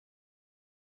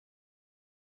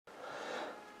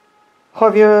Hi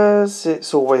viewers,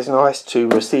 it's always nice to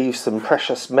receive some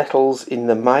precious metals in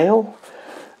the mail.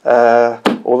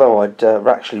 Although I'd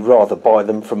actually rather buy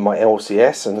them from my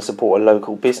LCS and support a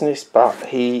local business, but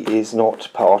he is not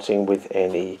parting with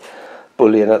any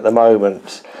bullion at the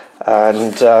moment.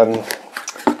 And so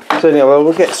anyway,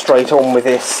 we'll get straight on with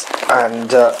this and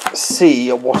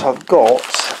see what I've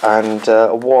got and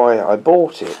why I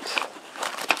bought it.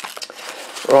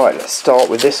 Right, let's start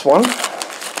with this one.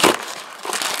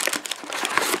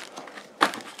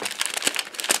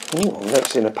 Ooh, I've never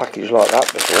seen a package like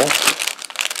that before.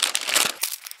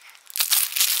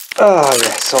 Ah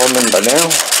yes, I remember now.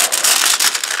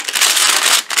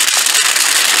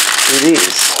 It is,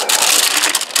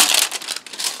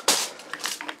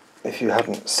 if you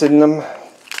haven't seen them,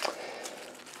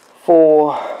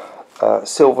 4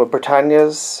 Silver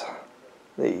Britannias,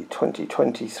 the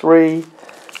 2023,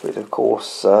 with of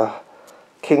course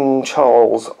King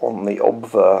Charles on the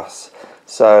obverse.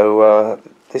 So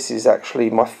this is actually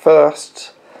my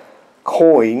first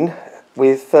coin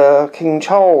with King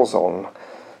Charles on.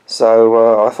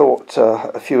 So I thought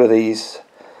a few of these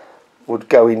would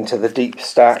go into the deep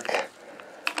stack.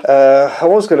 I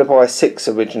was going to buy 6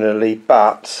 originally,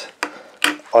 but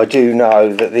I do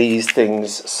know that these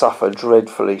things suffer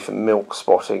dreadfully from milk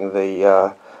spotting,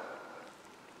 the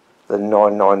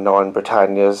 999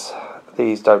 Britannias.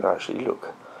 These don't actually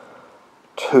look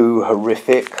too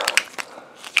horrific,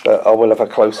 but I will have a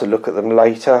closer look at them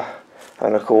later.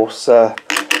 And of course,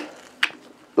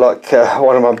 like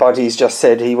one of my buddies just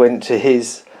said, he went to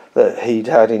his that he'd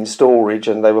had in storage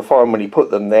and they were fine when he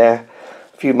put them there.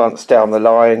 A few months down the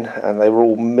line and they were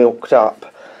all milked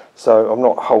up. So I'm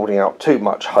not holding out too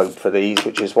much hope for these,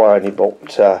 which is why I only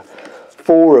bought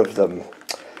 4 of them.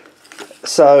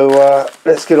 So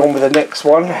let's get on with the next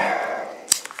one.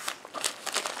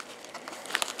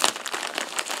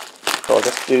 So I'll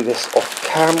just do this off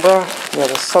camera. Now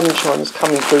the sunshine's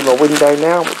coming through my window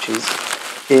now, which is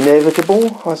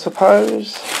inevitable, I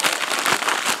suppose.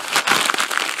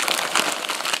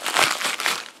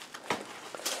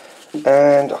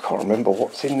 And I can't remember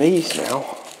what's in these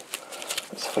now.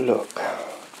 Let's have a look.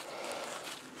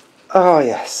 Ah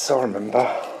yes, I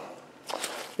remember.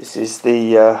 This is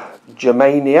the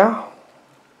Germania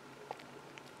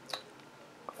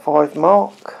 5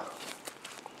 mark.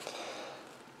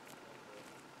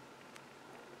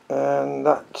 And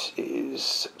that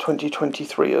is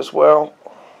 2023 as well.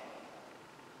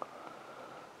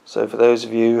 So for those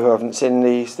of you who haven't seen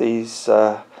these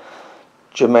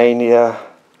Germania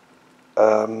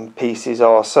pieces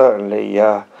are certainly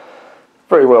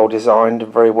very well designed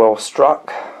and very well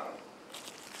struck.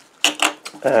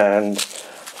 And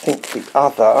I think the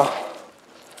other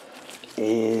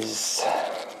is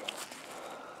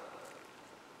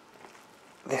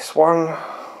this one,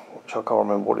 which I can't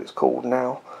remember what it's called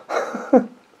now.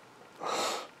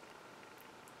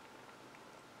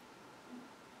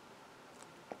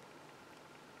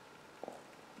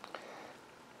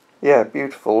 Yeah,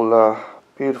 beautiful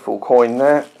coin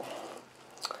there.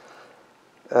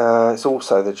 It's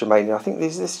also the Germania. I think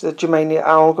is this the Germania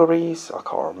Algaries? I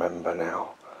can't remember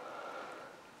now.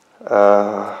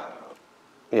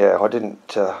 Yeah, I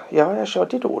didn't. Yeah, actually, I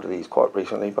did order these quite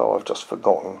recently, but I've just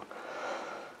forgotten.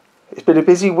 It's been a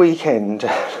busy weekend.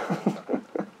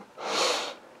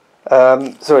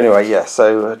 So anyway, yeah.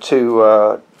 So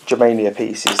 2 Germania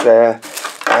pieces there,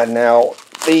 and now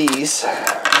these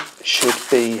should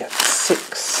be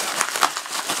 6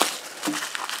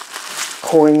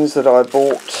 coins that I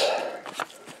bought.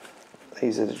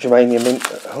 These are the Germania mint.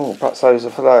 Oh, perhaps those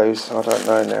are for those. I don't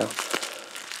know now.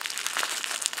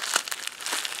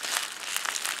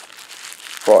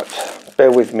 Right,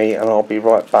 bear with me and I'll be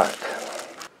right back.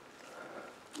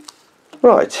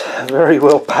 Right, very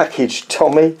well packaged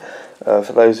Tommy.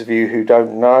 For those of you who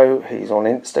don't know, he's on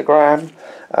Instagram,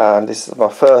 and this is my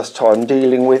first time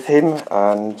dealing with him,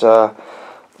 and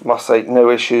must say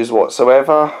no issues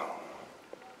whatsoever.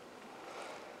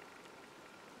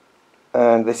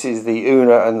 And this is the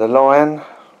Una and the Lion.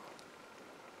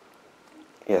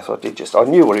 Yes, I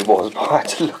knew what it was, but I had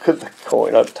to look at the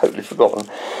coin. I'd totally forgotten.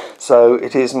 So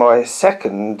it is my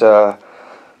second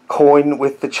coin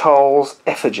with the Charles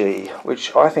effigy,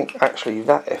 which I think actually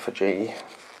that effigy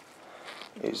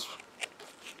is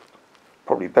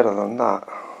probably better than that.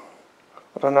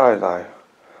 I don't know though.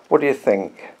 What do you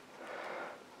think?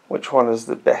 Which one is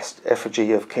the best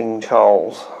effigy of King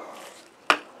Charles?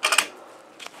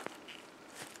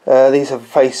 These have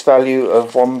face value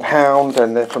of £1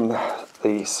 and they're from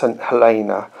the St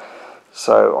Helena.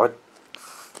 So I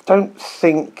don't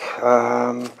think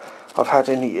I've had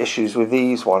any issues with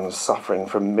these ones suffering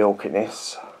from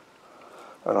milkiness.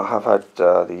 and I have had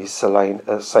these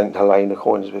St Helena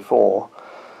coins before.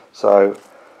 So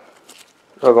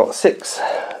I've got 6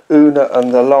 Una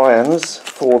and the Lions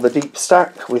for the deep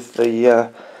stack with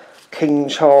the King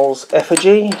Charles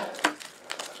effigy.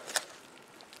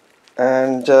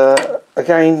 And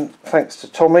again, thanks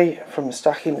to Tommy from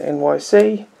Stacking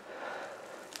NYC.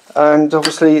 And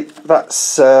obviously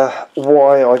that's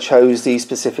why I chose these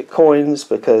specific coins,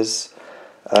 because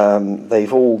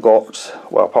they've all got,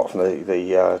 well, apart from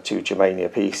the 2 Germania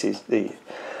pieces, you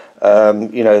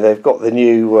know, they've got the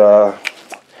new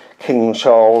King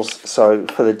Charles. So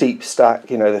for the deep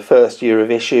stack, you know, the first year of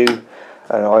issue,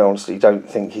 and I honestly don't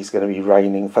think he's going to be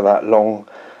reigning for that long,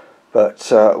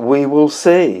 but we will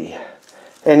see.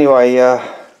 Anyway,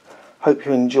 hope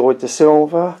you enjoyed the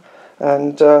silver,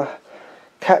 and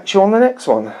catch you on the next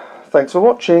one. Thanks for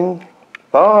watching.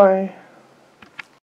 Bye.